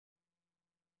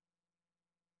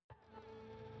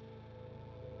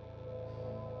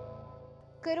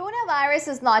Coronavirus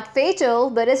is not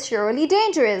fatal, but is surely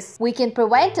dangerous. We can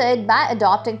prevent it by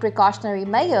adopting precautionary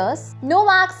measures. No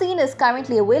vaccine is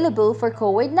currently available for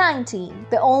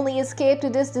COVID-19. The only escape to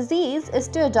this disease is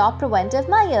to adopt preventive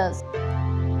measures.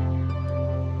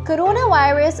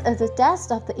 Coronavirus is a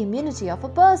test of the immunity of a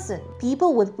person.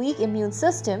 People with weak immune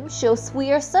system show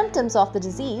severe symptoms of the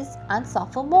disease and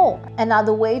suffer more.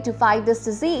 Another way to fight this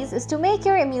disease is to make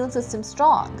your immune system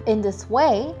strong. In this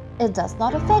way, it does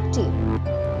not affect you.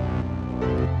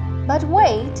 But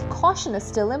wait, caution is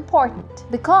still important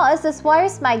because this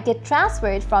virus might get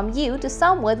transferred from you to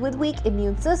someone with weak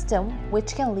immune system,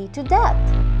 which can lead to death.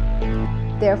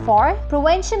 Therefore,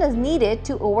 prevention is needed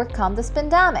to overcome this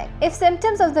pandemic. If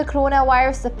symptoms of the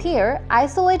coronavirus appear,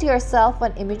 isolate yourself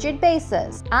on immediate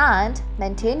basis and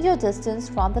maintain your distance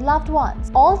from the loved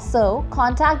ones. Also,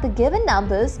 contact the given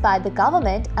numbers by the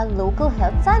government and local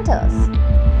health centers.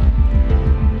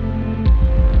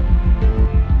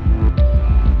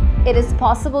 It is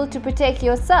possible to protect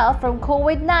yourself from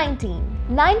COVID-19.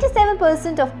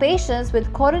 97% of patients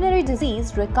with coronary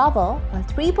disease recover, while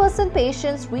 3%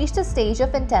 patients reach the stage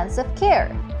of intensive care.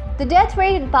 The death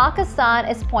rate in Pakistan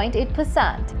is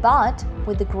 0.8%, but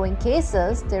with the growing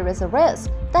cases, there is a risk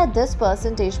that this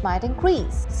percentage might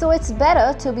increase. So it's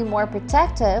better to be more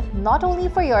protective, not only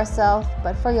for yourself,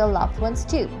 but for your loved ones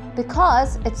too,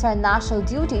 because it's our national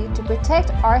duty to protect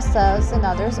ourselves and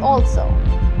others also.